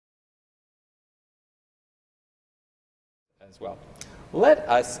as well. Let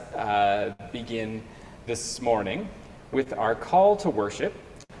us begin this morning with our call to worship.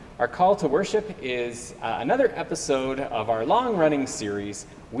 Our call to worship is another episode of our long-running series,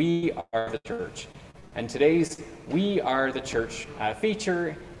 We Are the Church. And today's We Are the Church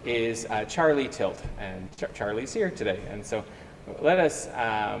feature is Charlie Tilt. And Charlie's here today. And so let us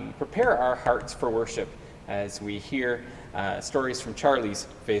prepare our hearts for worship as we hear stories from Charlie's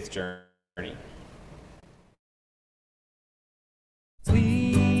faith journey.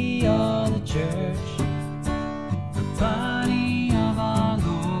 We are the church, the body of our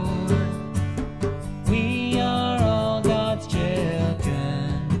Lord. We are all God's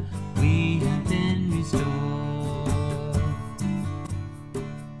children. We have been restored.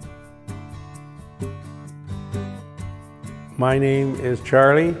 My name is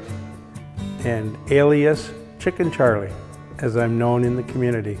Charlie, and alias Chicken Charlie, as I'm known in the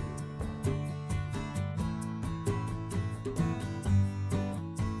community.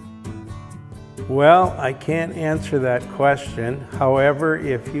 Well, I can't answer that question. However,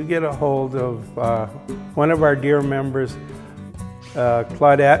 if you get a hold of one of our dear members,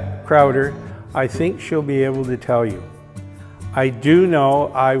 Claudette Crowder, I think she'll be able to tell you. I do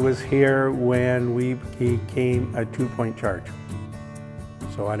know I was here when we became a 2-point charge.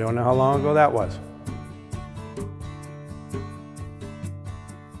 So I don't know how long ago that was.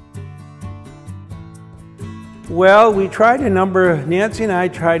 Well, Nancy and I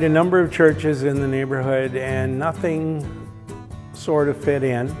tried a number of churches in the neighborhood, and nothing sort of fit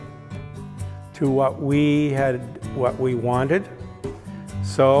in to what we wanted.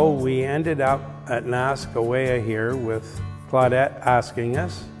 So we ended up at Nascawea here with Claudette asking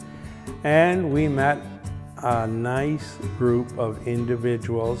us, and we met a nice group of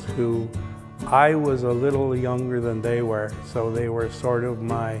individuals who I was a little younger than they were, so they were sort of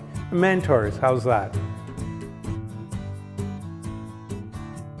my mentors. How's that?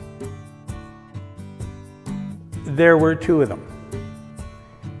 There were two of them,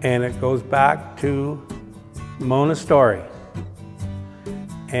 and it goes back to Mona's story.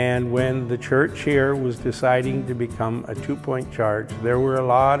 And when the church here was deciding to become a 2-point charge, there were a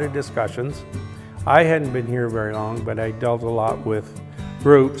lot of discussions. I hadn't been here very long, but I dealt a lot with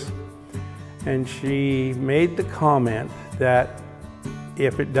groups, and she made the comment that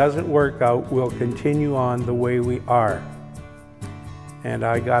if it doesn't work out, we'll continue on the way we are. And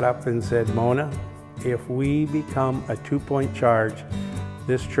I got up and said, Mona, if we become a 2-point charge,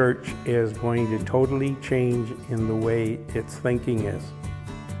 this church is going to totally change in the way its thinking is.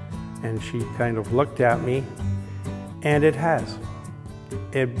 And she kind of looked at me, and it has,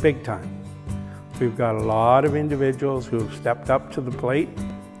 big time. We've got a lot of individuals who have stepped up to the plate.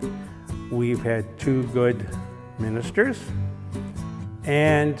 We've had 2 good ministers.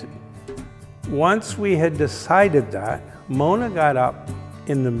 And once we had decided that, Mona got up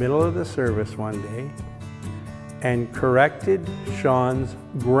in the middle of the service one day and corrected Sean's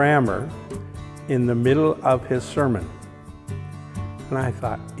grammar in the middle of his sermon. And I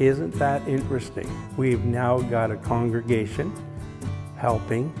thought, isn't that interesting? We've now got a congregation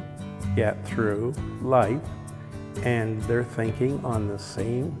helping get through life, and they're thinking on the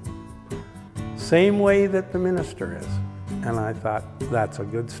same way that the minister is. And I thought, that's a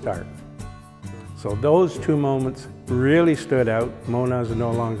good start. So those 2 moments really stood out. Mona is no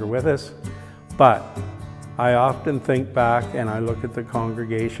longer with us, but I often think back and I look at the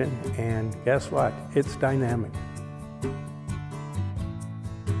congregation, and guess what? It's dynamic.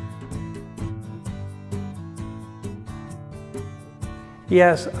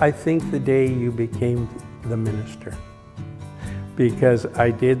 Yes, I think the day you became the minister, because I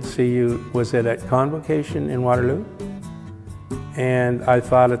did see you, was it at Convocation in Waterloo? And I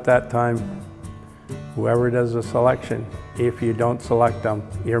thought at that time, whoever does the selection, if you don't select them,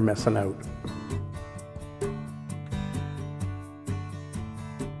 you're missing out.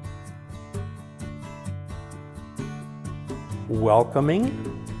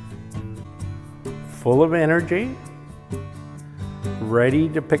 Welcoming, full of energy, ready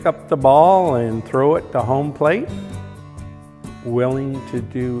to pick up the ball and throw it to home plate, willing to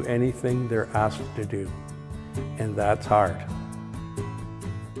do anything they're asked to do, and that's hard.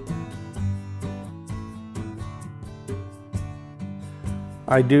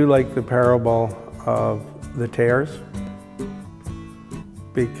 I do like the parable of the tares,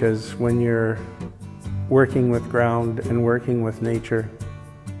 because when you're working with ground and working with nature,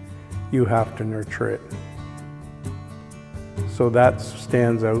 you have to nurture it. So that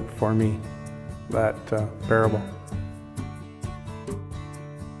stands out for me, that parable.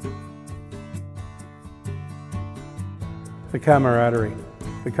 The camaraderie.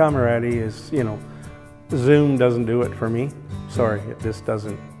 The camaraderie is, Zoom doesn't do it for me. Sorry, it just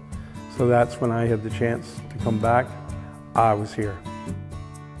doesn't. So that's when I had the chance to come back. I was here.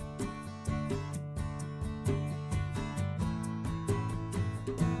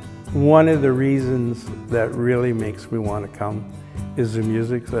 One of the reasons that really makes me want to come is the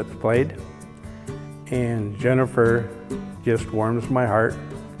music that's played. And Jennifer just warms my heart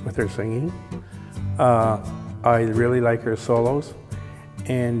with her singing. I really like her solos,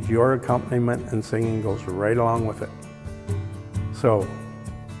 and your accompaniment and singing goes right along with it. So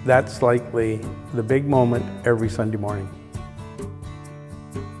that's likely the big moment every Sunday morning.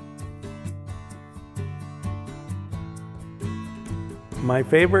 My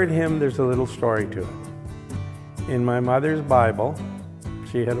favorite hymn, there's a little story to it. In my mother's Bible,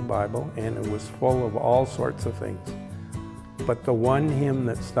 she had a Bible, and it was full of all sorts of things. But the one hymn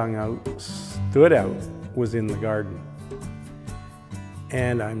that stood out was In the Garden.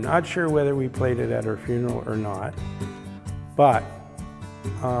 And I'm not sure whether we played it at her funeral or not, but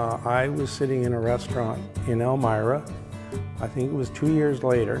I was sitting in a restaurant in Elmira, I think it was 2 years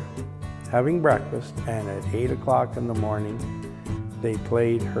later, having breakfast, and at 8 o'clock in the morning, they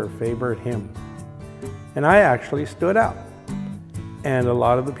played her favorite hymn. And I actually stood up. And a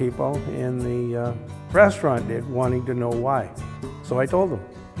lot of the people in the restaurant did, wanting to know why. So I told them.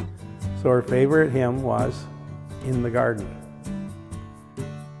 So her favorite hymn was In the Garden.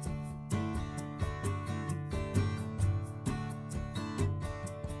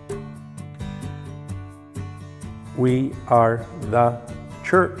 We are the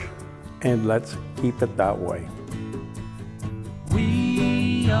church, and let's keep it that way.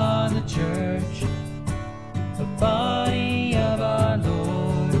 We are the church, the body of our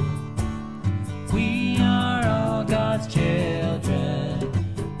Lord. We are all God's children.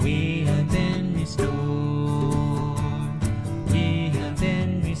 We have been restored. We have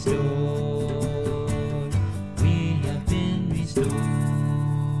been restored. We have been restored.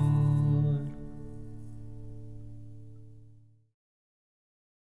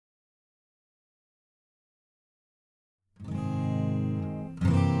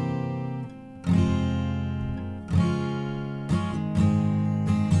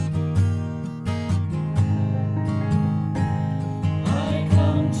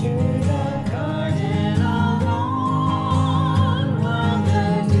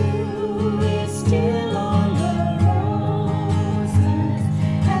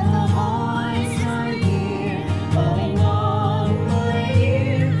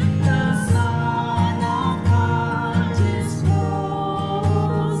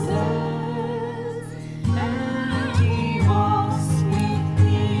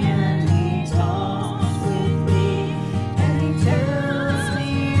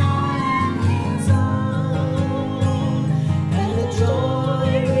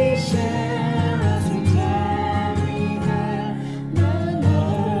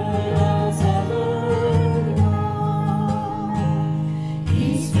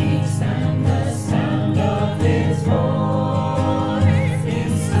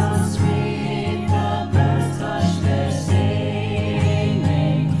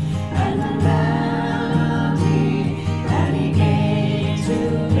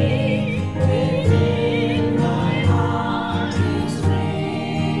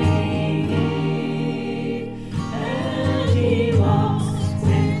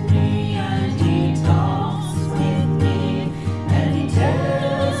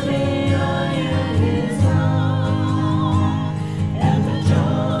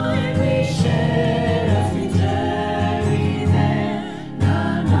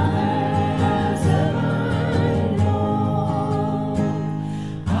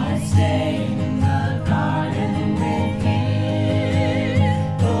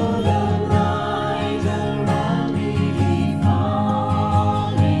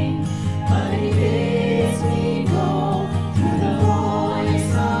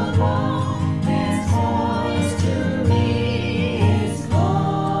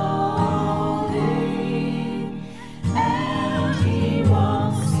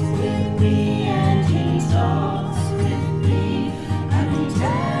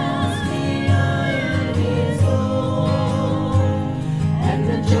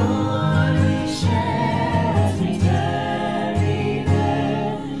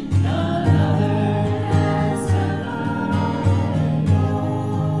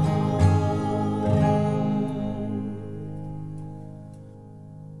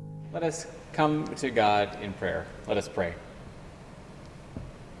 Let us come to God in prayer. Let us pray.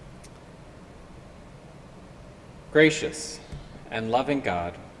 Gracious and loving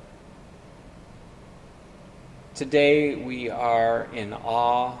God, today we are in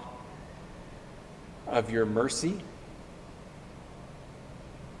awe of your mercy,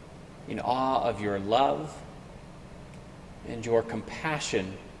 in awe of your love and your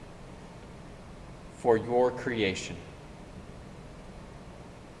compassion for your creation.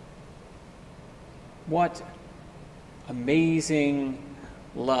 What amazing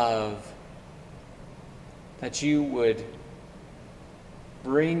love that you would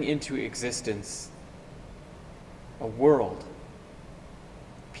bring into existence a world,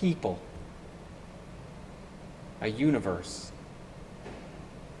 people, a universe.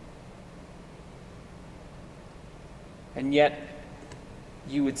 And yet,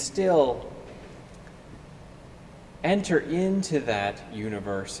 you would still enter into that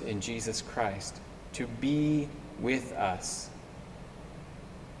universe in Jesus Christ to be with us.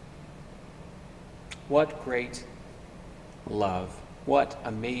 What great love, what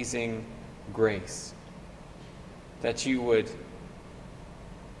amazing grace that you would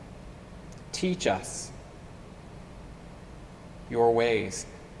teach us your ways,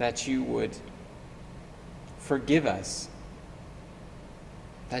 that you would forgive us,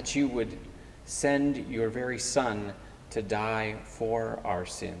 that you would send your very Son to die for our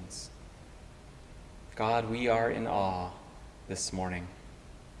sins. God, we are in awe this morning.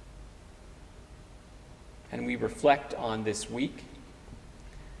 And we reflect on this week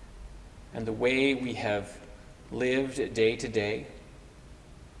and the way we have lived day to day.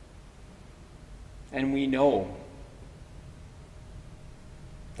 And we know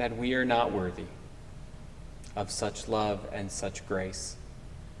that we are not worthy of such love and such grace.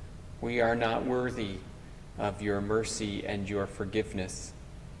 We are not worthy of your mercy and your forgiveness.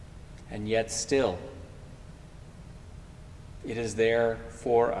 And yet still, it is there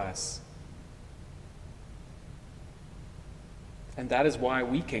for us. And that is why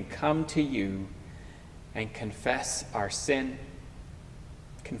we can come to you and confess our sin,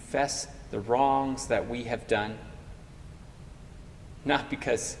 confess the wrongs that we have done, not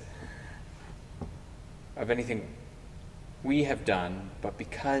because of anything we have done, but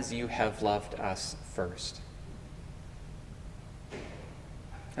because you have loved us first.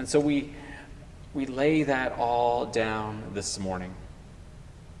 And so we lay that all down this morning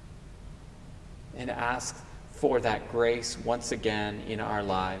and ask for that grace once again in our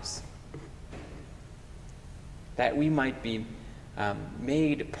lives, that we might be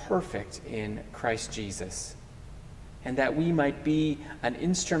made perfect in Christ Jesus, and that we might be an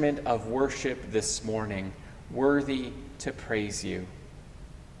instrument of worship this morning, worthy to praise you.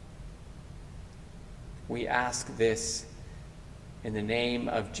 We ask this in the name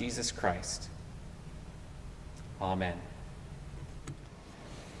of Jesus Christ. Amen.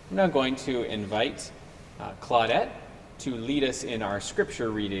 I'm now going to invite Claudette to lead us in our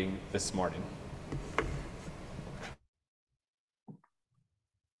scripture reading this morning.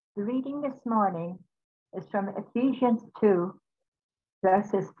 The reading this morning is from Ephesians 2,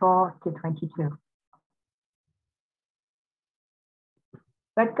 verses 4 to 22.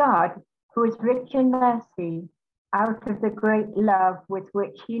 But God, who is rich in mercy, out of the great love with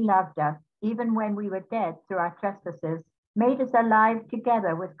which he loved us, even when we were dead through our trespasses, made us alive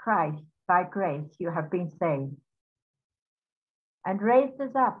together with Christ. By grace you have been saved. And raised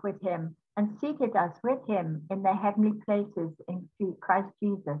us up with him and seated us with him in the heavenly places in Christ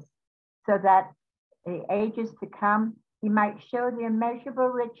Jesus, so that the ages to come he might show the immeasurable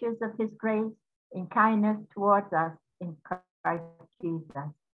riches of his grace in kindness towards us in Christ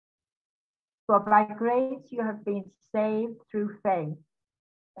Jesus. For by grace you have been saved through faith.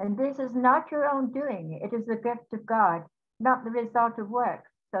 And this is not your own doing, it is the gift of God, not the result of works,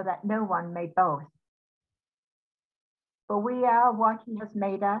 so that no one may boast. For we are what he has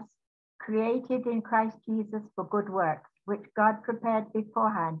made us, created in Christ Jesus for good works, which God prepared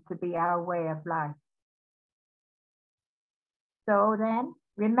beforehand to be our way of life. So then,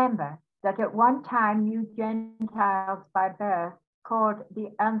 remember that at one time you Gentiles by birth, called the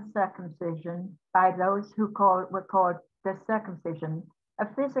uncircumcision by those who were called the circumcision, a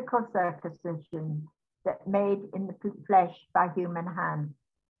physical circumcision that made in the flesh by human hands.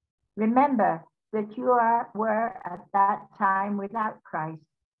 Remember that you were at that time without Christ,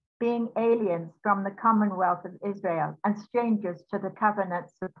 being aliens from the commonwealth of Israel and strangers to the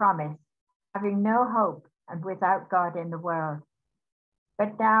covenants of promise, having no hope and without God in the world.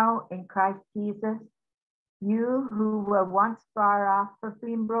 But now in Christ Jesus, you who were once far off have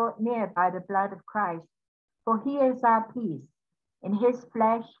been brought near by the blood of Christ, for he is our peace. In his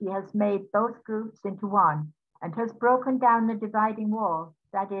flesh he has made both groups into one and has broken down the dividing wall,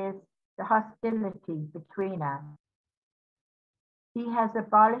 that is, the hostility between us. He has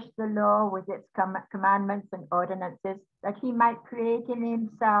abolished the law with its commandments and ordinances, that he might create in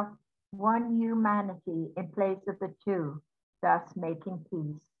himself one humanity in place of the two, thus making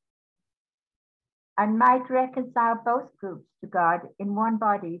peace. And might reconcile both groups to God in one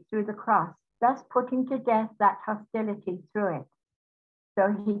body through the cross, thus putting to death that hostility through it.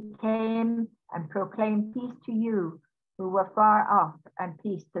 So he came and proclaimed peace to you who were far off and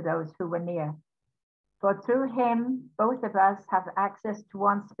peace to those who were near. For through him, both of us have access to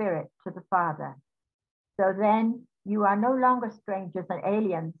one spirit, to the Father. So then you are no longer strangers and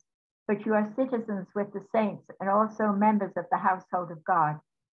aliens, but you are citizens with the saints and also members of the household of God,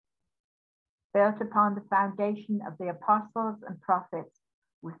 built upon the foundation of the apostles and prophets,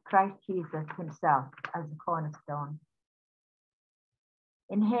 with Christ Jesus himself as the cornerstone.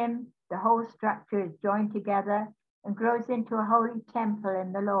 In him, the whole structure is joined together and grows into a holy temple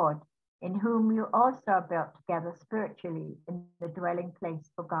in the Lord, in whom you also are built together spiritually in the dwelling place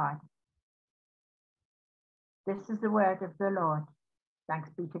for God. This is the word of the Lord. Thanks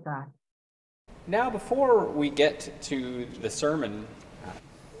be to God. Now, before we get to the sermon,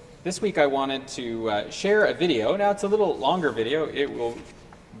 this week I wanted to share a video. Now, it's a little longer video. It will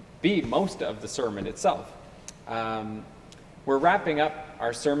be most of the sermon itself. We're wrapping up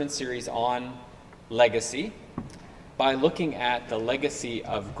our sermon series on legacy by looking at the legacy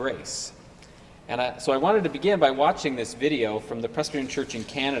of grace. And so I wanted to begin by watching this video from the Presbyterian Church in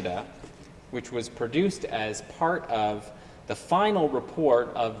Canada, which was produced as part of the final report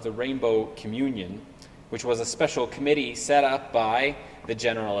of the Rainbow Communion, which was a special committee set up by the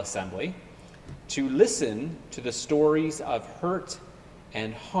General Assembly to listen to the stories of hurt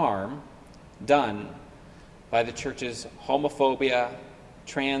and harm done by the church's homophobia,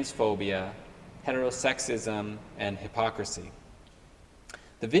 transphobia, heterosexism, and hypocrisy.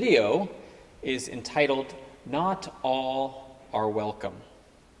 The video is entitled, "Not All Are Welcome."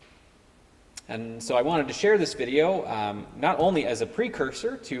 And so I wanted to share this video not only as a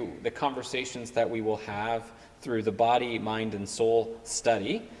precursor to the conversations that we will have through the body, mind, and soul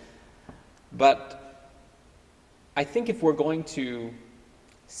study, but I think if we're going to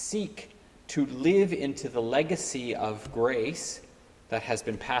seek to live into the legacy of grace that has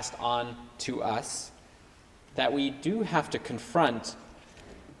been passed on to us, that we do have to confront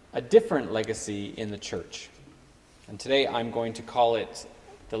a different legacy in the church. And today I'm going to call it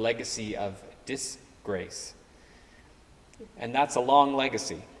the legacy of disgrace. And that's a long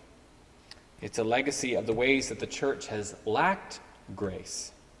legacy. It's a legacy of the ways that the church has lacked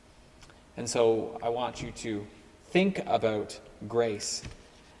grace. And so I want you to think about grace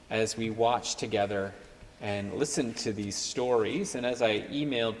as we watch together and listen to these stories. And as I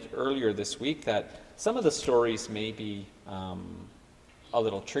emailed earlier this week, that some of the stories may be a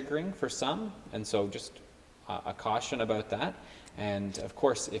little triggering for some, and so just a caution about that. And of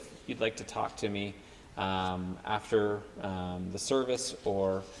course, if you'd like to talk to me after the service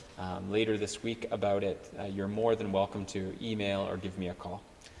or later this week about it, you're more than welcome to email or give me a call.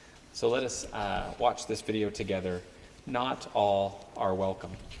 So let us watch this video together. Not all are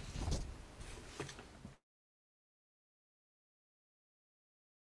welcome.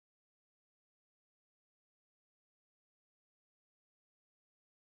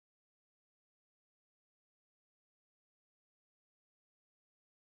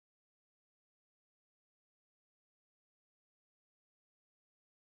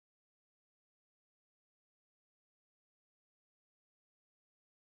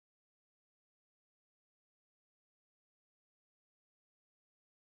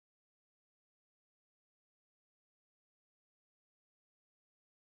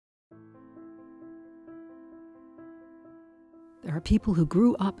 There are people who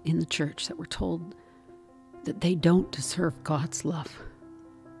grew up in the church that were told that they don't deserve God's love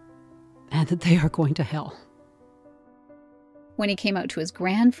and that they are going to hell. When he came out to his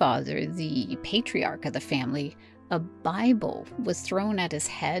grandfather, the patriarch of the family, a Bible was thrown at his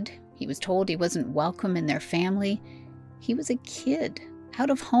head. He was told he wasn't welcome in their family. He was a kid, out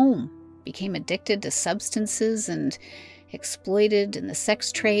of home, became addicted to substances and exploited in the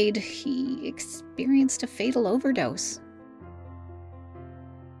sex trade. He experienced a fatal overdose.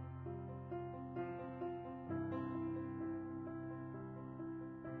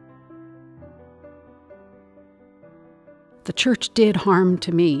 The church did harm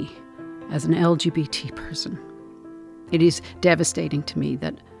to me as an LGBT person. It is devastating to me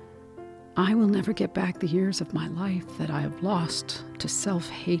that I will never get back the years of my life that I have lost to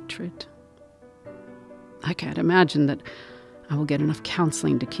self-hatred. I can't imagine that I will get enough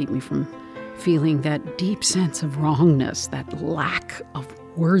counseling to keep me from feeling that deep sense of wrongness, that lack of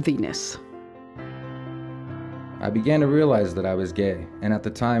worthiness. I began to realize that I was gay, and at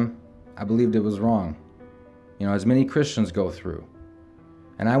the time, I believed it was wrong. You know, as many Christians go through.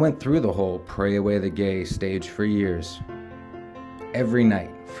 And I went through the whole pray away the gay stage for years. Every night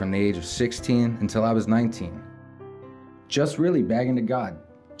from the age of 16 until I was 19. Just really begging to God,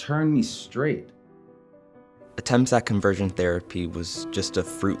 turn me straight. Attempts at conversion therapy was just a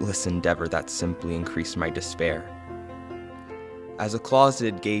fruitless endeavor that simply increased my despair. As a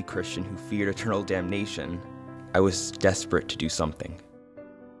closeted gay Christian who feared eternal damnation, I was desperate to do something.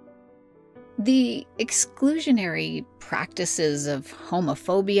 The exclusionary practices of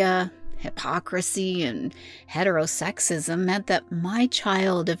homophobia, hypocrisy, and heterosexism meant that my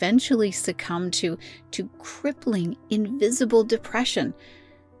child eventually succumbed to crippling, invisible depression.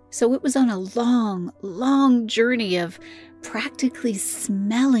 So it was on a long, long journey of practically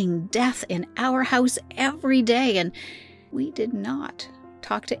smelling death in our house every day, and we did not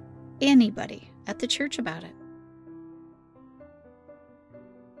talk to anybody at the church about it.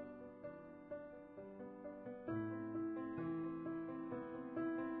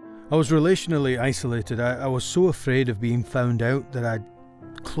 I was relationally isolated. I was so afraid of being found out that I'd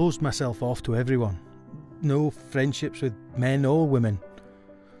closed myself off to everyone. No friendships with men or women.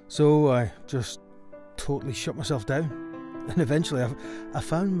 So I just totally shut myself down. And eventually I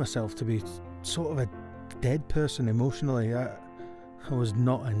found myself to be sort of a dead person emotionally. I was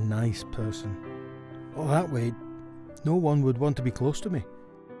not a nice person. Well, that way, no one would want to be close to me.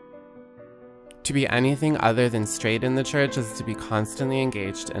 To be anything other than straight in the church is to be constantly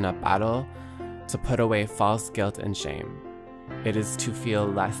engaged in a battle to put away false guilt and shame. It is to feel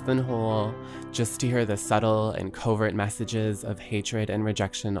less than whole, just to hear the subtle and covert messages of hatred and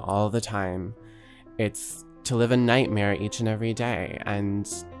rejection all the time. It's to live a nightmare each and every day,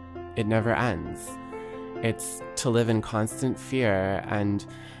 and it never ends. It's to live in constant fear and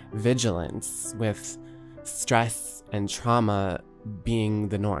vigilance, with stress and trauma being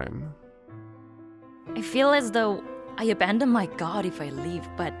the norm. I feel as though I abandon my God if I leave,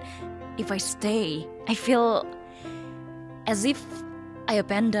 but if I stay, I feel as if I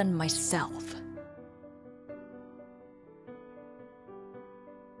abandon myself.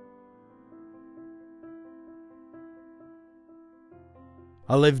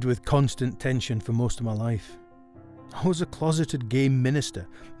 I lived with constant tension for most of my life. I was a closeted gay minister,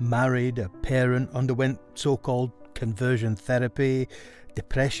 married, a parent, underwent so-called conversion therapy,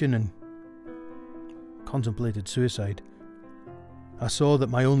 depression, and contemplated suicide. I saw that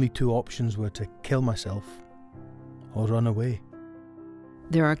my only two options were to kill myself or run away.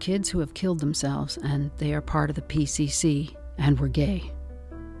 There are kids who have killed themselves, and they are part of the PCC, and we're gay.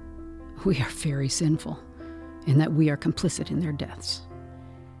 We are very sinful in that we are complicit in their deaths.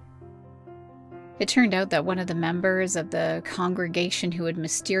 It turned out that one of the members of the congregation who had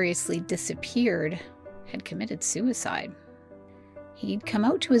mysteriously disappeared had committed suicide. He'd come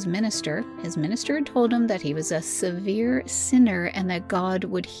out to his minister. His minister had told him that he was a severe sinner and that God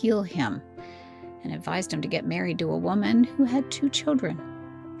would heal him, and advised him to get married to a woman who had 2 children.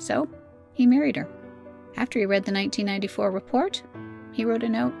 So he married her. After he read the 1994 report, he wrote a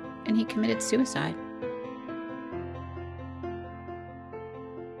note and he committed suicide.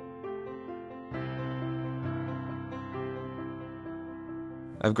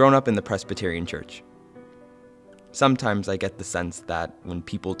 I've grown up in the Presbyterian Church. Sometimes I get the sense that when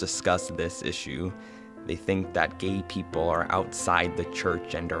people discuss this issue, they think that gay people are outside the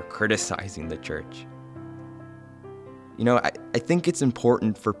church and are criticizing the church. You know, I think it's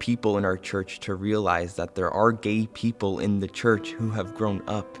important for people in our church to realize that there are gay people in the church who have grown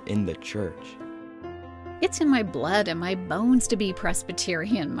up in the church. It's in my blood and my bones to be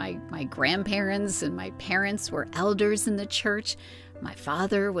Presbyterian. My grandparents and my parents were elders in the church. My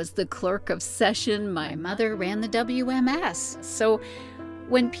father was the clerk of session. My mother ran the WMS. So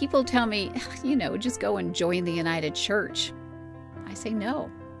when people tell me, just go and join the United Church, I say, no,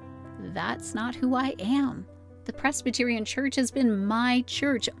 that's not who I am. The Presbyterian Church has been my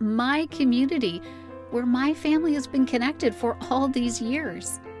church, my community, where my family has been connected for all these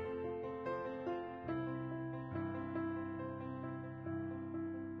years.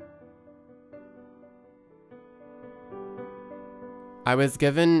 I was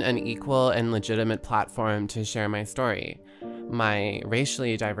given an equal and legitimate platform to share my story. My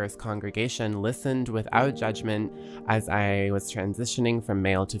racially diverse congregation listened without judgment as I was transitioning from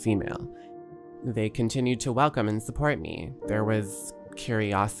male to female. They continued to welcome and support me. There was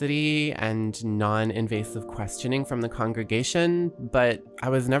curiosity and non-invasive questioning from the congregation, but I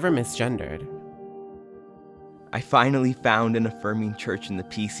was never misgendered. I finally found an affirming church in the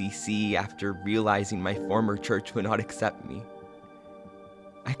PCC after realizing my former church would not accept me.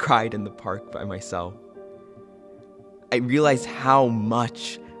 I cried in the park by myself. I realized how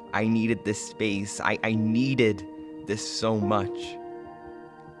much I needed this space. I needed this so much.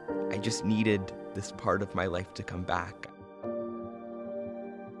 just needed this part of my life to come back.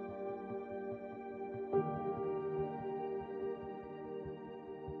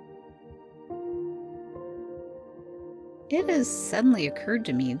 It has suddenly occurred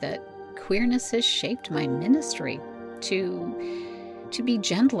to me that queerness has shaped my ministry to be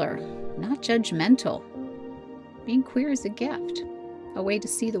gentler, not judgmental. Being queer is a gift, a way to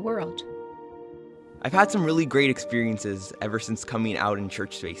see the world. I've had some really great experiences ever since coming out in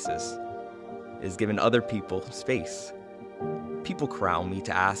church spaces. It has given other people space. People corral me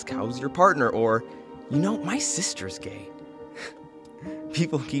to ask, "How's your partner?" Or, "My sister's gay."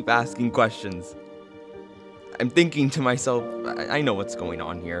 People keep asking questions. I'm thinking to myself, I know what's going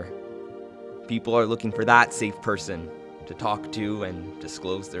on here. People are looking for that safe person to talk to and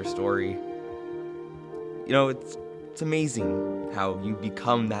disclose their story. It's amazing how you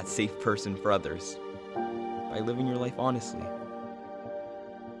become that safe person for others by living your life honestly.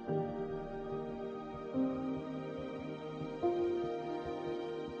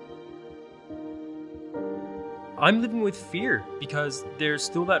 I'm living with fear because there's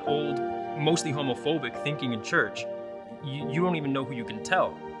still that old, mostly homophobic thinking in church. You don't even know who you can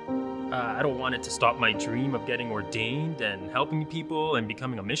tell. I don't want it to stop my dream of getting ordained and helping people and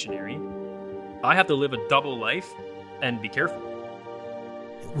becoming a missionary. I have to live a double life and be careful.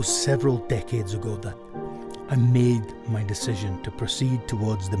 It was several decades ago that I made my decision to proceed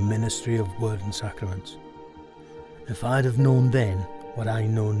towards the ministry of Word and Sacraments. If I'd have known then what I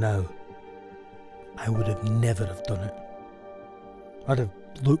know now, I would have never have done it. I'd have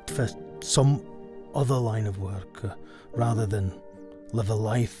looked for some other line of work rather than live a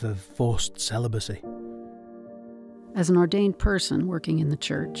life of forced celibacy. As an ordained person working in the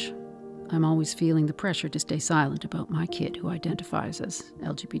church, I'm always feeling the pressure to stay silent about my kid who identifies as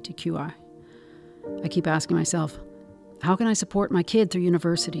LGBTQI. I keep asking myself, how can I support my kid through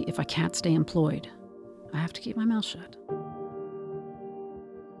university if I can't stay employed? I have to keep my mouth shut.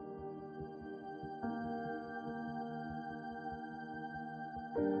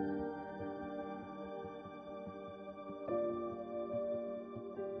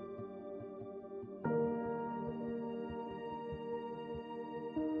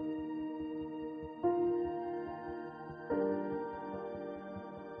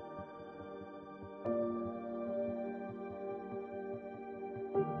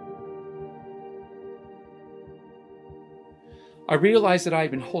 I realized that I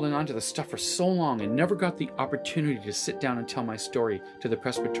had been holding on to the stuff for so long and never got the opportunity to sit down and tell my story to the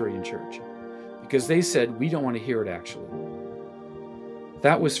Presbyterian Church, because they said, "We don't want to hear it, actually."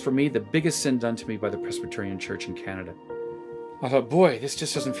 That was, for me, the biggest sin done to me by the Presbyterian Church in Canada. I thought, boy, this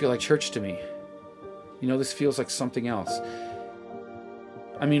just doesn't feel like church to me. This feels like something else.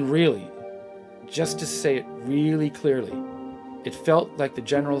 I mean, really, just to say it really clearly, it felt like the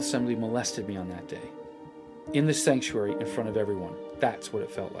General Assembly molested me on that day. In the sanctuary in front of everyone. That's what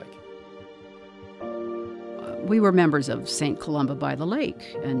it felt like. We were members of St. Columba by the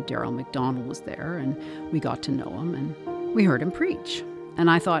Lake, and Darrell MacDonald was there, and we got to know him, and we heard him preach. And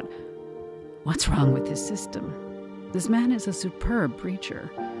I thought, what's wrong with this system? This man is a superb preacher.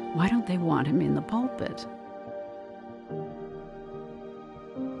 Why don't they want him in the pulpit?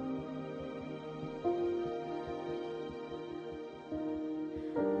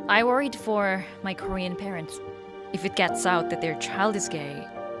 I worried for my Korean parents. If it gets out that their child is gay,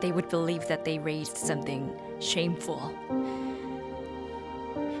 they would believe that they raised something shameful.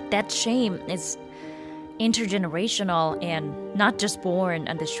 That shame is intergenerational and not just born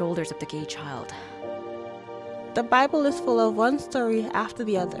on the shoulders of the gay child. The Bible is full of one story after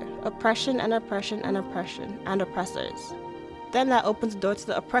the other, oppression and oppression and oppression and oppressors. Then that opens the door to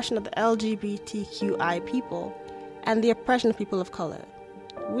the oppression of the LGBTQI people and the oppression of people of color.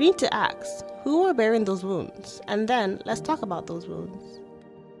 We need to ask, who are bearing those wounds? And then let's talk about those wounds.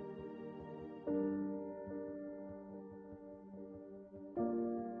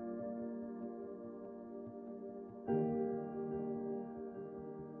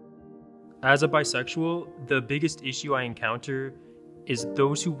 As a bisexual, the biggest issue I encounter is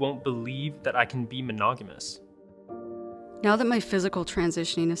those who won't believe that I can be monogamous. Now that my physical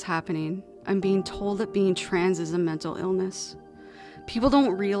transitioning is happening, I'm being told that being trans is a mental illness. People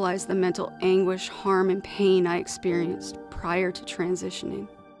don't realize the mental anguish, harm, and pain I experienced prior to transitioning.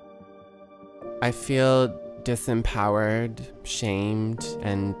 I feel disempowered, shamed,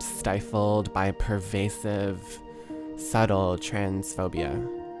 and stifled by pervasive, subtle transphobia.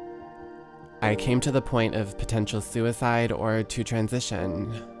 I came to the point of potential suicide or to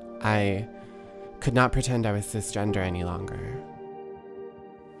transition. I could not pretend I was cisgender any longer.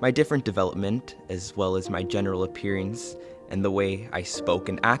 My different development, as well as my general appearance and the way I spoke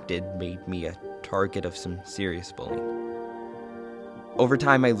and acted made me a target of some serious bullying. Over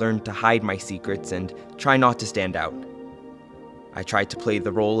time, I learned to hide my secrets and try not to stand out. I tried to play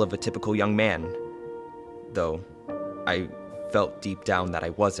the role of a typical young man, though I felt deep down that I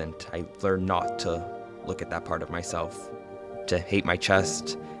wasn't. I learned not to look at that part of myself, to hate my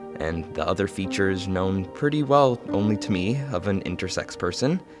chest and the other features known pretty well only to me of an intersex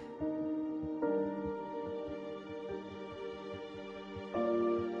person.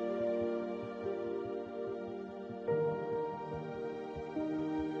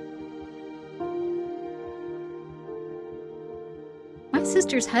 My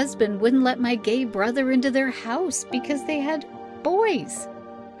sister's husband wouldn't let my gay brother into their house because they had boys.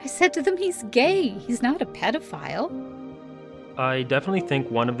 I said to them, he's gay. He's not a pedophile. I definitely think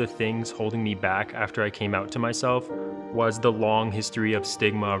one of the things holding me back after I came out to myself was the long history of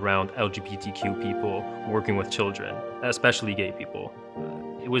stigma around LGBTQ people working with children, especially gay people.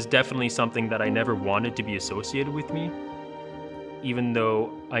 It was definitely something that I never wanted to be associated with me, even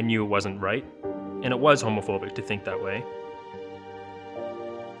though I knew it wasn't right, and it was homophobic to think that way.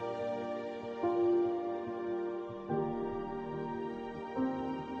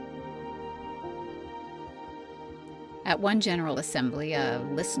 At one General Assembly, a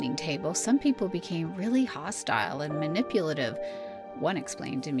listening table, some people became really hostile and manipulative. One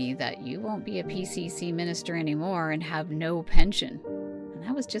explained to me that you won't be a PCC minister anymore and have no pension. And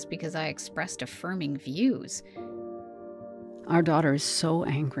that was just because I expressed affirming views. Our daughter is so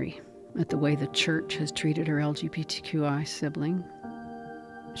angry at the way the church has treated her LGBTQI sibling.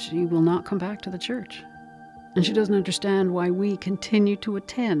 She will not come back to the church. And she doesn't understand why we continue to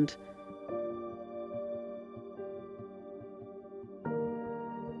attend.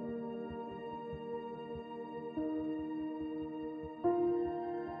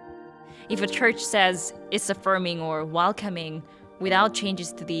 If a church says it's affirming or welcoming without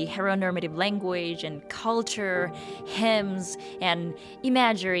changes to the heteronormative language and culture, hymns, and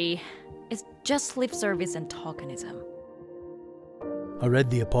imagery, it's just lip service and tokenism. I read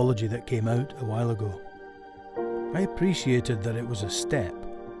the apology that came out a while ago. I appreciated that it was a step.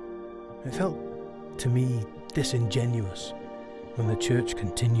 It felt, to me, disingenuous when the church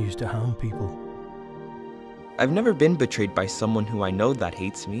continues to harm people. I've never been betrayed by someone who I know that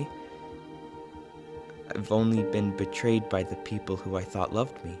hates me. I've only been betrayed by the people who I thought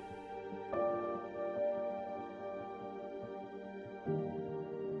loved me.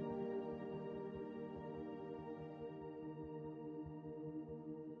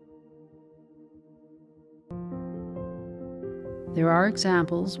 There are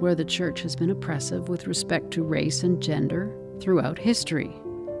examples where the church has been oppressive with respect to race and gender throughout history,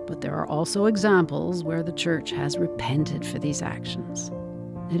 but there are also examples where the church has repented for these actions.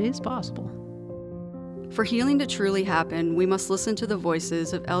 It is possible. For healing to truly happen, we must listen to the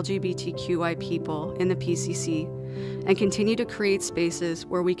voices of LGBTQI people in the PCC and continue to create spaces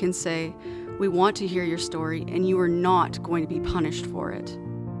where we can say, we want to hear your story and you are not going to be punished for it.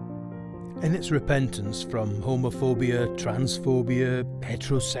 In its repentance from homophobia, transphobia,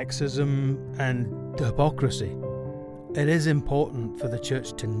 heterosexism, and hypocrisy, it is important for the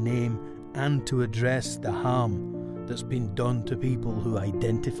church to name and to address the harm that's been done to people who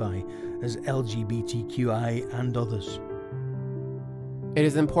identify as LGBTQI and others. It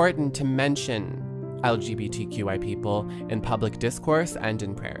is important to mention LGBTQI people in public discourse and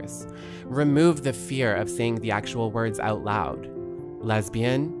in prayers. Remove the fear of saying the actual words out loud.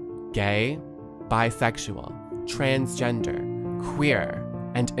 Lesbian, gay, bisexual, transgender, queer,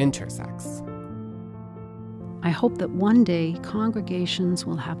 and intersex. I hope that one day congregations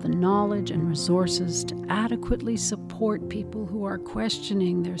will have the knowledge and resources to adequately support people who are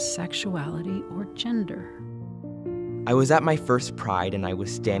questioning their sexuality or gender. I was at my first Pride and I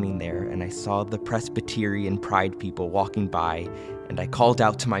was standing there and I saw the Presbyterian Pride people walking by and I called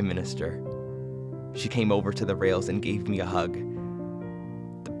out to my minister. She came over to the rails and gave me a hug.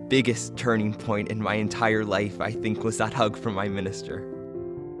 The biggest turning point in my entire life, I think, was that hug from my minister.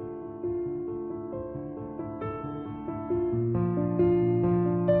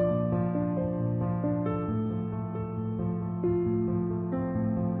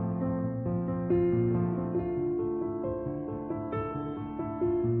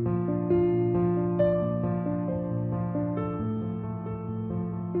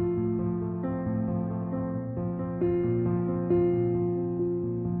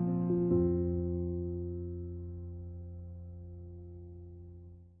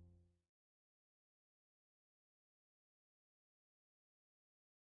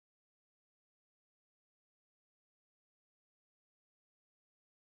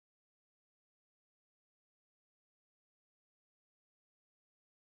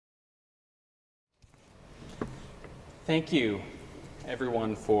 Thank you,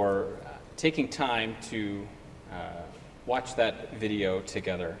 everyone, for taking time to watch that video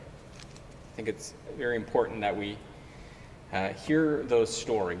together. I think it's very important that we hear those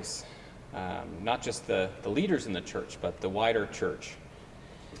stories, not just the leaders in the church, but the wider church.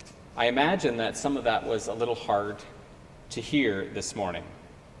 I imagine that some of that was a little hard to hear this morning.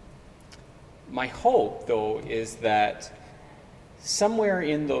 My hope, though, is that somewhere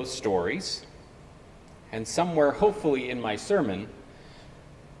in those stories, and somewhere hopefully in my sermon,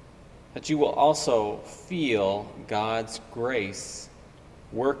 that you will also feel God's grace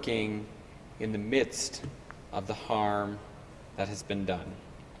working in the midst of the harm that has been done.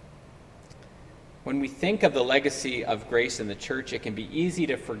 When we think of the legacy of grace in the church, it can be easy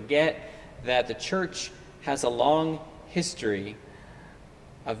to forget that the church has a long history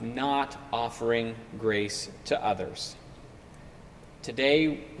of not offering grace to others.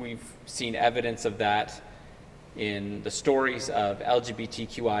 Today, we've seen evidence of that in the stories of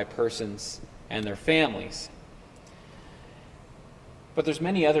LGBTQI persons and their families. But there's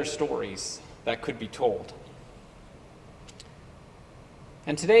many other stories that could be told.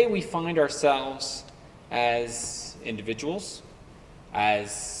 And today we find ourselves as individuals,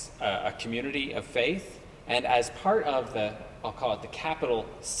 as a community of faith, and as part of the, I'll call it the capital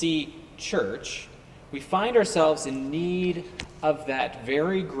C church, we find ourselves in need of that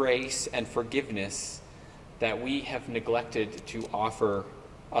very grace and forgiveness that we have neglected to offer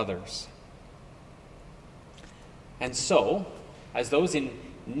others. And so, as those in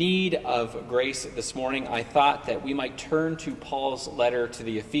need of grace this morning, I thought that we might turn to Paul's letter to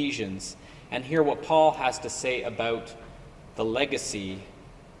the Ephesians and hear what Paul has to say about the legacy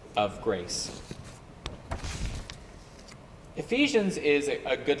of grace. Ephesians is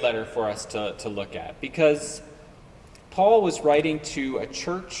a good letter for us to look at because Paul was writing to a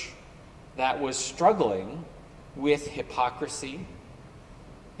church that was struggling with hypocrisy.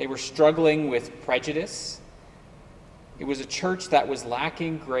 They were struggling with prejudice. It was a church that was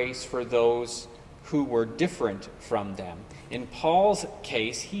lacking grace for those who were different from them. In Paul's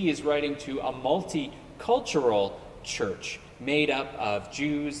case, he is writing to a multicultural church made up of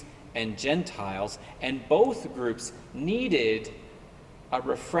Jews and Gentiles, and both groups needed a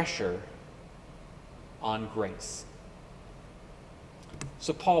refresher on grace.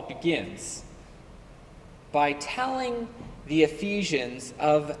 So Paul begins by telling the Ephesians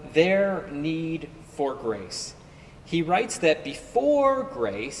of their need for grace. He writes that before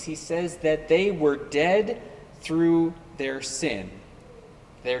grace, he says that they were dead through their sin,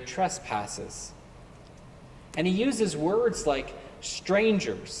 their trespasses. And he uses words like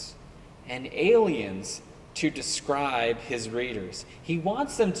strangers and aliens to describe his readers. He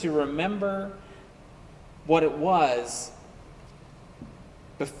wants them to remember what it was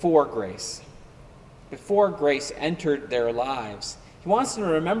before grace entered their lives. He wants them to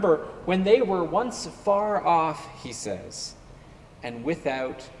remember when they were once far off, he says, and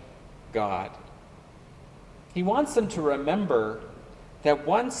without God. He wants them to remember that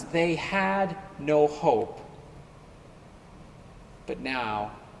once they had no hope, but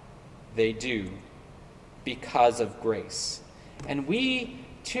now they do because of grace. And we,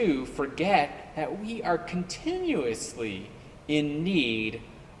 too, forget that we are continuously in need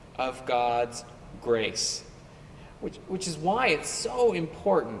of God's grace. Which is why it's so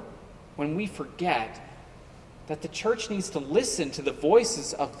important when we forget that the church needs to listen to the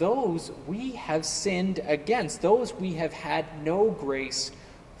voices of those we have sinned against, those we have had no grace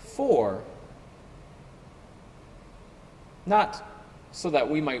for. Not so that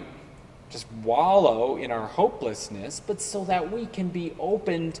we might just wallow in our hopelessness, but so that we can be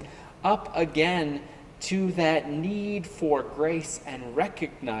opened up again to that need for grace and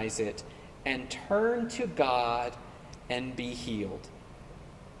recognize it and turn to God and be healed.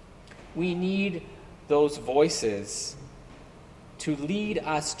 We need those voices to lead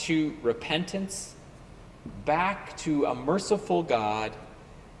us to repentance, back to a merciful God,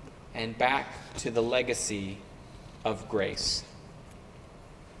 and back to the legacy of grace.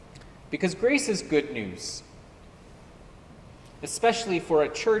 Because grace is good news, especially for a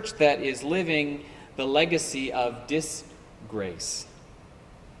church that is living the legacy of disgrace.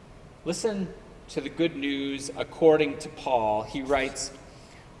 Listen to the good news according to Paul. He writes,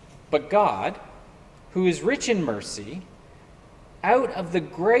 "But God, who is rich in mercy, out of the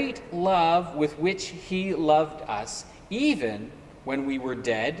great love with which he loved us, even when we were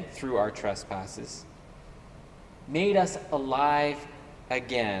dead through our trespasses, made us alive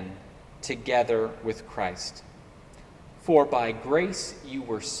again together with Christ. For by grace you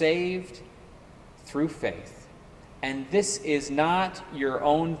were saved through faith. And this is not your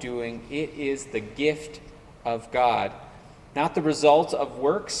own doing, it is the gift of God, not the result of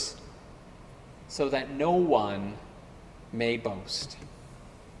works, so that no one may boast.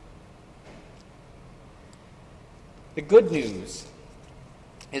 The good news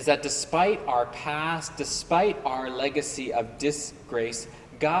is that despite our past, despite our legacy of disgrace,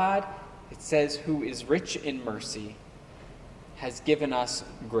 God, it says, who is rich in mercy, has given us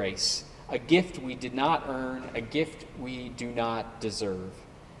grace, a gift we did not earn, a gift we do not deserve.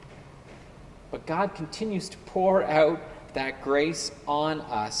 But God continues to pour out that grace on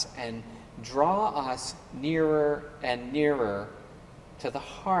us and draw us nearer and nearer to the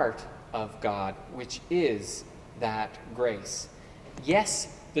heart of God, which is that grace.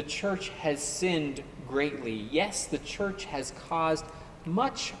 Yes, the church has sinned greatly. Yes, the church has caused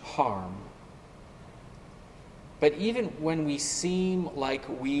much harm. But even when we seem like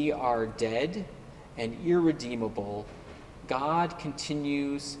we are dead and irredeemable, God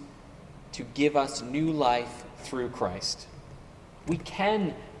continues to give us new life through Christ. We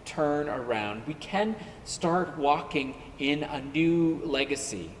can turn around. We can start walking in a new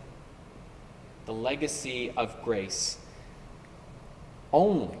legacy, the legacy of grace.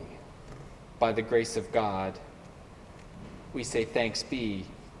 Only by the grace of God, we say thanks be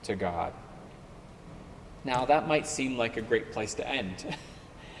to God. Now, that might seem like a great place to end.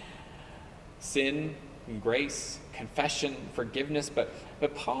 Sin, grace, confession, forgiveness, but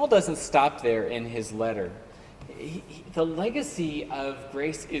Paul doesn't stop there in his letter. The legacy of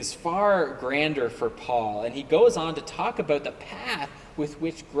grace is far grander for Paul, and he goes on to talk about the path with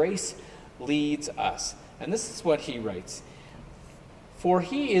which grace leads us. And this is what he writes. For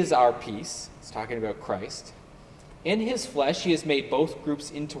he is our peace, he's talking about Christ. In his flesh he has made both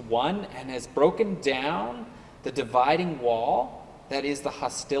groups into one and has broken down the dividing wall, that is the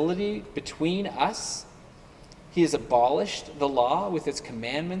hostility between us. He has abolished the law with its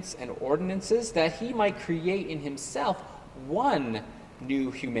commandments and ordinances, that he might create in himself one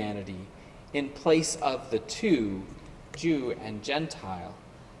new humanity in place of the two, Jew and Gentile,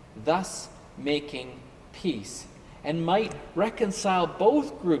 thus making peace, and might reconcile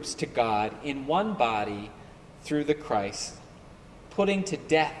both groups to God in one body through the Christ, putting to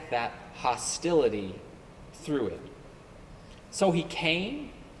death that hostility through it. So he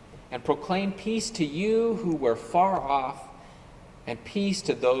came and proclaimed peace to you who were far off, and peace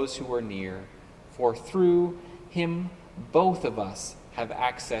to those who were near. For through him both of us have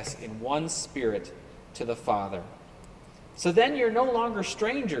access in one Spirit to the Father. So then you're no longer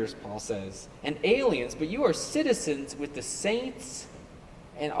strangers, Paul says, and aliens, but you are citizens with the saints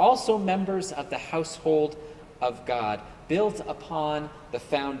and also members of the household of God, built upon the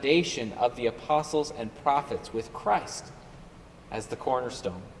foundation of the apostles and prophets, with Christ as the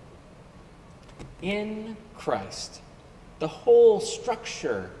cornerstone. In Christ, the whole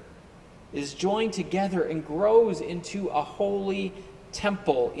structure is joined together and grows into a holy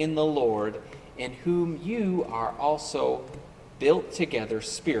temple in the Lord, in whom you are also built together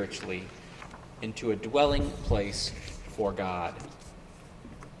spiritually into a dwelling place for God.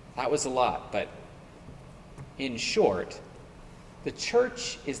 That was a lot, but in short, the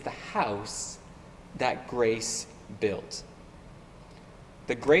church is the house that grace built.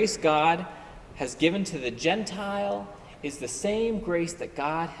 The grace God has given to the Gentile is the same grace that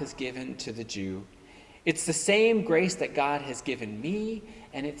God has given to the Jew. It's the same grace that God has given me,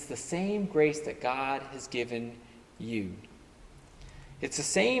 and it's the same grace that God has given you. It's the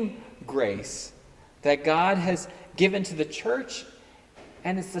same grace that God has given to the church,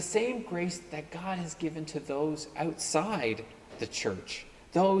 and it's the same grace that God has given to those outside the church,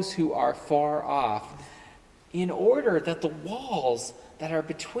 those who are far off, in order that the walls that are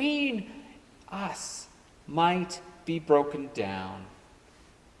between us might be broken down,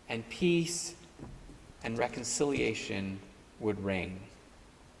 and peace and reconciliation would reign.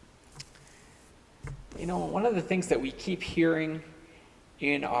 You know, one of the things that we keep hearing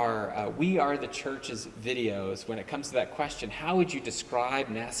in our We Are the Church's videos when it comes to that question, how would you describe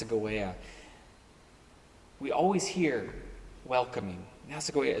Nassagaweya? We always hear welcoming.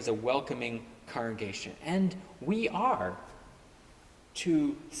 Nassagaweya is a welcoming congregation, and we are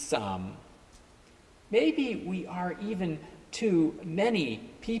to some. Maybe we are even to many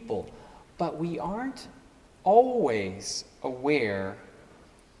people, but we aren't always aware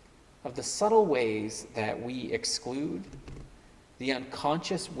of the subtle ways that we exclude, the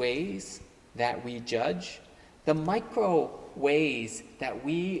unconscious ways that we judge, the micro ways that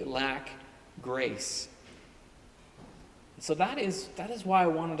we lack grace. So that is why I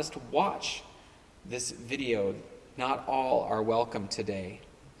wanted us to watch this video, Not All Are Welcome Today.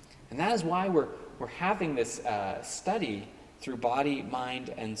 And that is why we're having this study through body,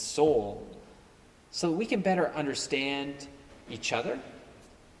 mind, and soul so that we can better understand each other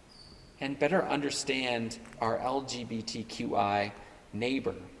and better understand our LGBTQI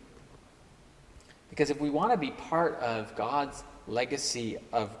neighbor. Because if we want to be part of God's legacy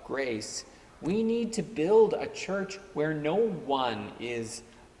of grace, we need to build a church where no one is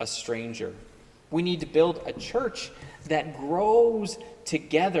a stranger. We need to build a church that grows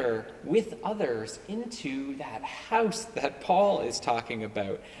together with others into that house that Paul is talking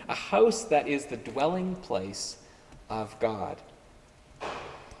about, a house that is the dwelling place of God.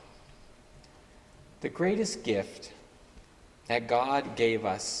 The greatest gift that God gave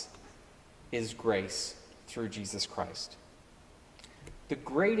us is grace through Jesus Christ. The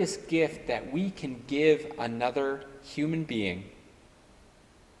greatest gift that we can give another human being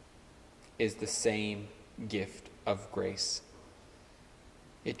is the same gift of grace.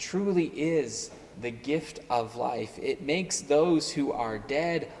 It truly is the gift of life. It makes those who are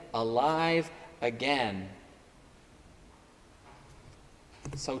dead alive again.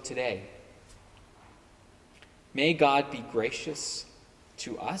 So today, may God be gracious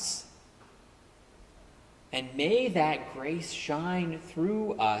to us, and may that grace shine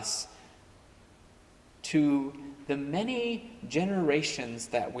through us to the many generations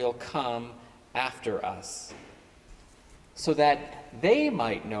that will come after us, so that they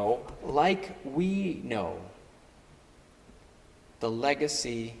might know, like we know, the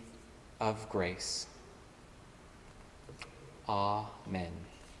legacy of grace. Amen.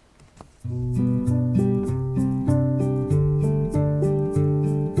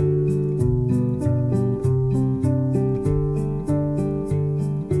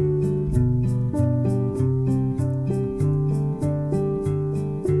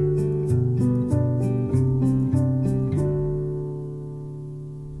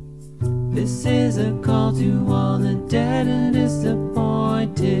 This is a call to all the dead and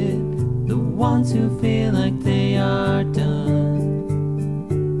disappointed, the ones who feel like they are done.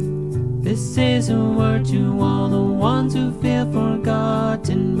 This is a word to all the ones who feel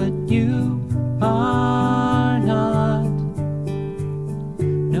forgotten, but you are not.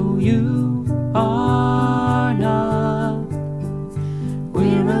 No, you are not.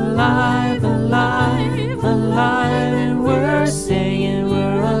 We're alive, alive, alive, and we're saying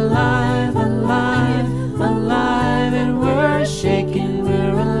we're alive, alive, alive, and we're shaking.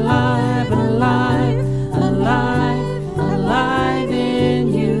 We're alive, alive, alive, alive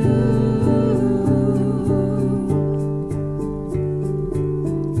in you.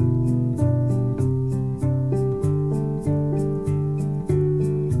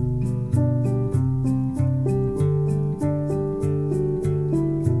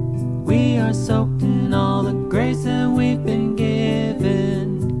 We are soaked in all the grace that we've been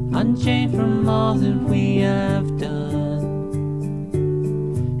given, unchained from all that we have done.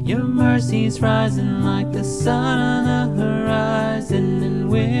 Your mercy's rising like the sun on the horizon, and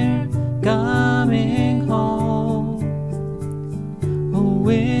we're coming home. Oh,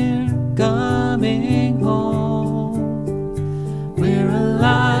 we're coming home. We're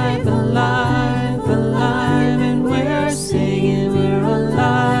alive, alive, alive, and we're singing. We're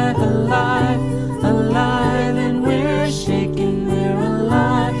alive, alive, alive, and we're shaking. We're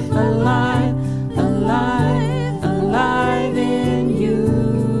alive, alive, alive, alive in you.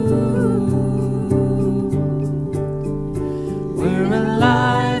 We're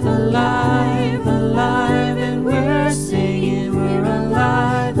alive, alive, alive, and we're singing. We're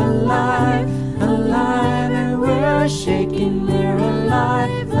alive, alive, alive, and we're shaking. We're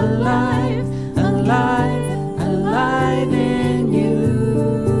alive, alive, alive, alive in you.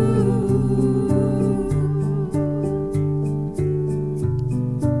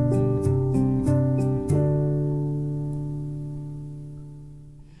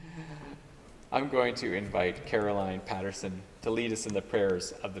 I'm going to invite Caroline Patterson to lead us in the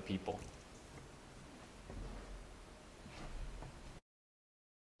prayers of the people.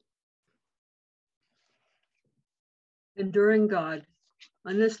 Enduring God,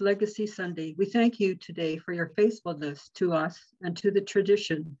 on this Legacy Sunday, we thank you today for your faithfulness to us and to the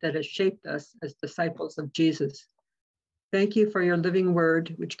tradition that has shaped us as disciples of Jesus. Thank you for your living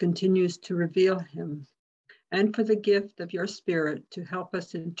word, which continues to reveal him, and for the gift of your Spirit to help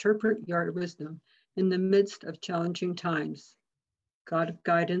us interpret your wisdom in the midst of challenging times. God of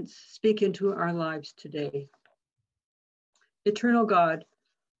guidance, speak into our lives today. Eternal God,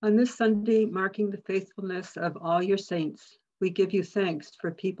 on this Sunday marking the faithfulness of all your saints, we give you thanks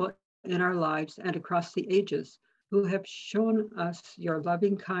for people in our lives and across the ages who have shown us your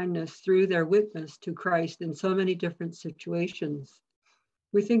loving kindness through their witness to Christ in so many different situations.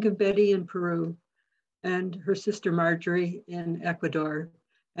 We think of Betty in Peru and her sister Marjorie in Ecuador,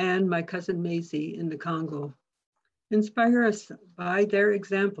 and my cousin Maisie in the Congo. Inspire us by their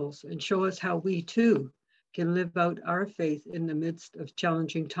examples and show us how we too can live out our faith in the midst of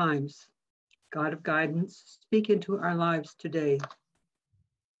challenging times. God of guidance, speak into our lives today.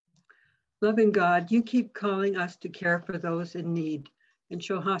 Loving God, you keep calling us to care for those in need and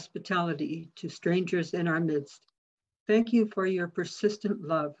show hospitality to strangers in our midst. Thank you for your persistent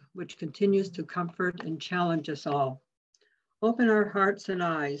love, which continues to comfort and challenge us all. Open our hearts and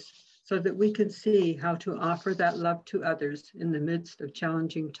eyes so that we can see how to offer that love to others in the midst of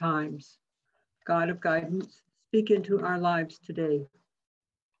challenging times. God of guidance, speak into our lives today.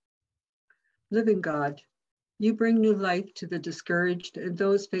 Living God, you bring new life to the discouraged and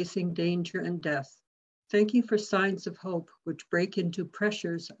those facing danger and death. Thank you for signs of hope which break into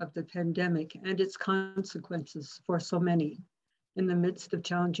pressures of the pandemic and its consequences for so many in the midst of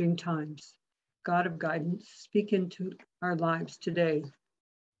challenging times. God of guidance, speak into our lives today.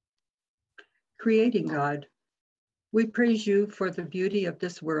 Creating God, we praise you for the beauty of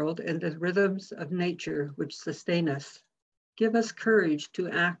this world and the rhythms of nature which sustain us. Give us courage to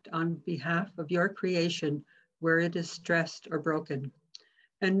act on behalf of your creation where it is stressed or broken,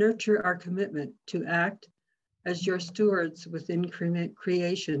 and nurture our commitment to act as your stewards within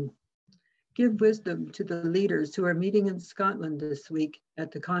creation. Give wisdom to the leaders who are meeting in Scotland this week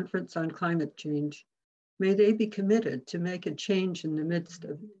at the Conference on Climate Change. May they be committed to make a change in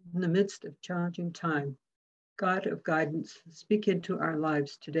the midst of challenging time. God of guidance, speak into our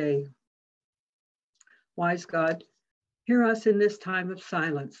lives today. Wise God, hear us in this time of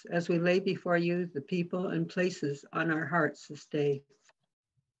silence as we lay before you the people and places on our hearts this day.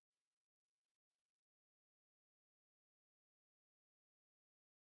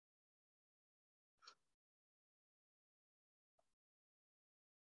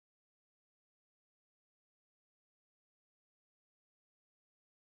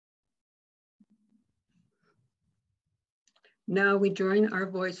 Now we join our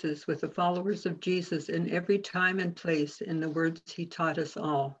voices with the followers of Jesus in every time and place in the words he taught us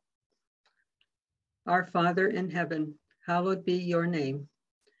all. Our Father in heaven, hallowed be your name.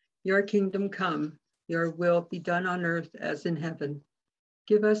 Your kingdom come, your will be done on earth as in heaven.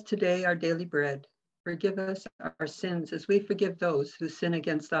 Give us today our daily bread. Forgive us our sins as we forgive those who sin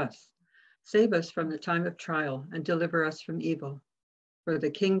against us. Save us from the time of trial and deliver us from evil. For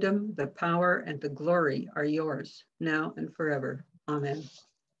the kingdom, the power, and the glory are yours, now and forever. Amen.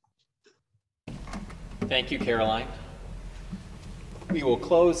 Thank you, Caroline. We will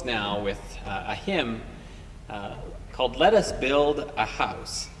close now with a hymn called Let Us Build a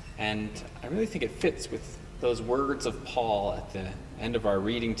House. And I really think it fits with those words of Paul at the end of our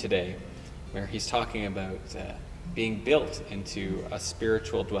reading today, where he's talking about being built into a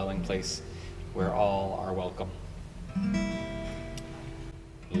spiritual dwelling place where all are welcome.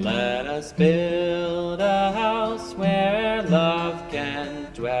 Let us build a house where love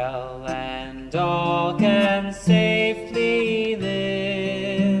can dwell and all can safely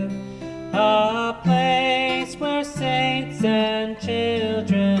live. A place where saints and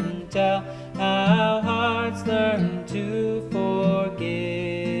children tell how hearts learn to forgive.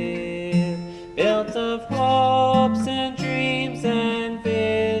 Built of hopes and dreams and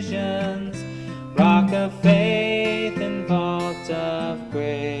visions, rock of faith and vault of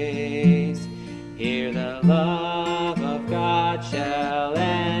grace. Here the love of God shall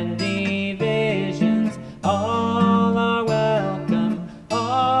end divisions. All are welcome,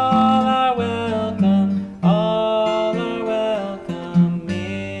 all are welcome, all are welcome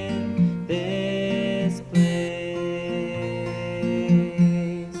in this place.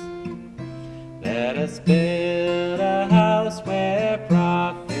 Let us build a house where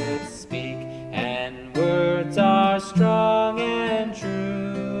prophets speak and words are strong and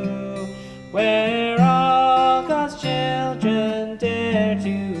true, where all God's children dare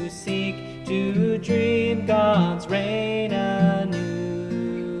to seek to dream God's reign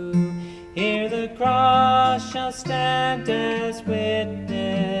anew. Here the cross shall stand as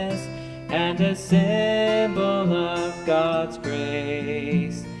witness and a symbol of God's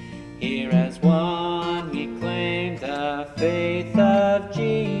grace. Here as one we claim the faith of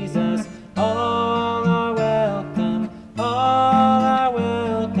Jesus. All are welcome, all are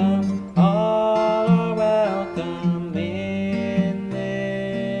welcome, all are welcome in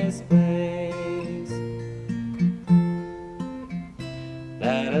this place.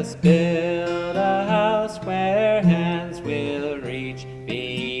 Let us build a house where hands will reach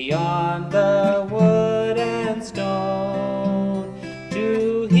beyond the wood and stone,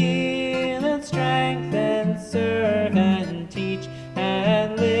 to heal and strengthen, serve and teach,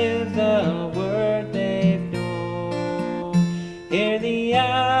 and live the word they've known. Hear the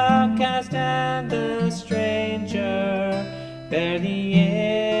outcast and the stranger bear the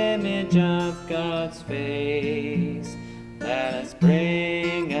image of God's face. Let us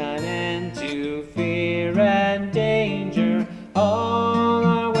bring an end to fear and danger. All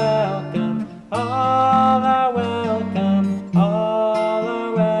are welcome, all are welcome, all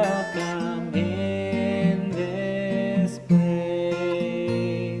are welcome in this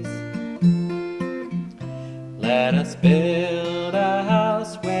place. Let us build a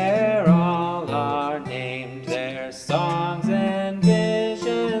house where all are named, their songs and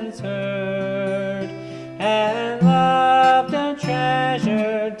visions heard, and loved and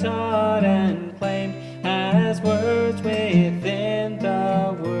treasured, taught and claimed as words within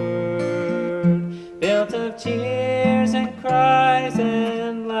the word, built of tears and cries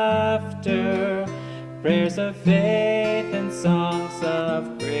and laughter, prayers of faith and songs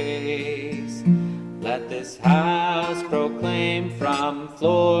of grace. Let this house proclaim from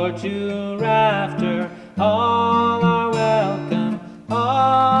floor to rafter, all are welcome,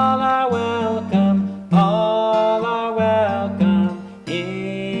 all are welcome, all are welcome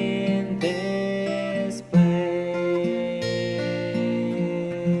in this place.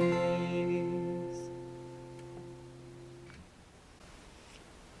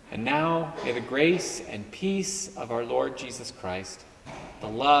 And now, may the grace and peace of our Lord Jesus Christ, the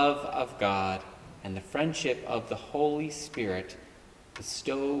love of God, and the friendship of the Holy Spirit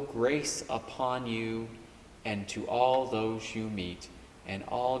bestow grace upon you and to all those you meet. And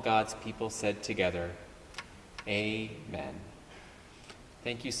all God's people said together, Amen.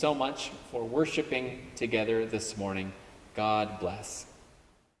 Thank you so much for worshiping together this morning. God bless.